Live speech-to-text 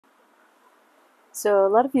So a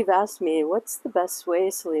lot of you've asked me, what's the best way,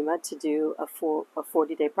 Salimah, to do a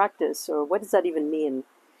 40-day practice, or what does that even mean?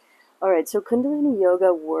 All right, so Kundalini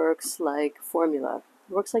Yoga works like formula,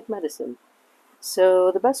 works like medicine.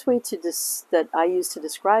 So the best way that I use to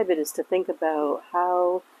describe it is to think about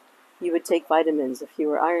how you would take vitamins. If you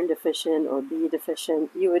were iron deficient or B deficient,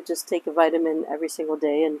 you would just take a vitamin every single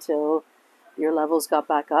day until your levels got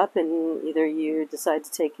back up, and either you decide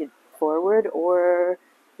to take it forward or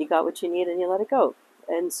you got what you need and you let it go.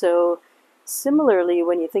 And so, similarly,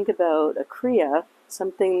 when you think about a Kriya,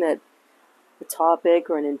 something that a topic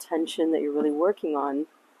or an intention that you're really working on,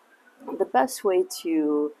 the best way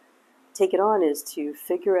to take it on is to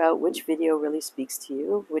figure out which video really speaks to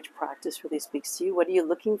you, which practice really speaks to you. What are you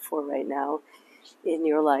looking for right now in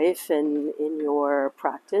your life and in your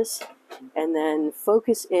practice? And then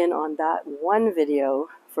focus in on that one video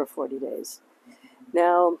for 40 days.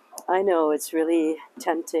 Now, I know it's really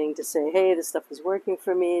tempting to say, hey, this stuff is working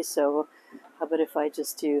for me, so how about if I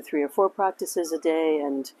just do 3 or 4 practices a day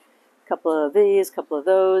and a couple of these, a couple of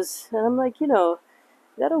those? And I'm like,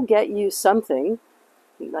 that'll get you something.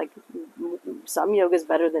 Like, some yoga is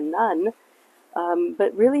better than none.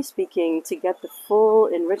 But really speaking, to get the full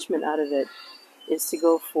enrichment out of it is to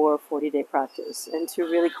go for a 40-day practice and to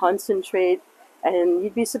really concentrate. And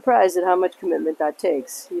you'd be surprised at how much commitment that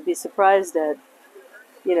takes. You'd be surprised at,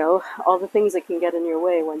 all the things that can get in your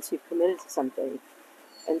way once you've committed to something.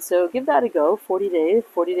 And so give that a go,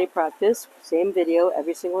 40-day practice, same video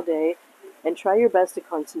every single day, and try your best to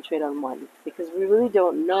concentrate on one. Because we really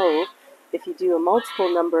don't know if you do a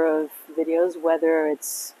multiple number of videos,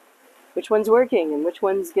 which one's working and which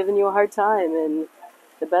one's giving you a hard time. And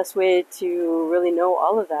the best way to really know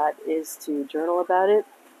all of that is to journal about it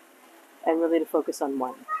and really to focus on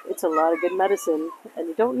one. It's a lot of good medicine, and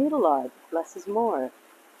you don't need a lot. Less is more.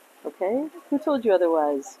 Okay? Who told you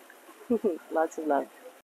otherwise? Lots of love.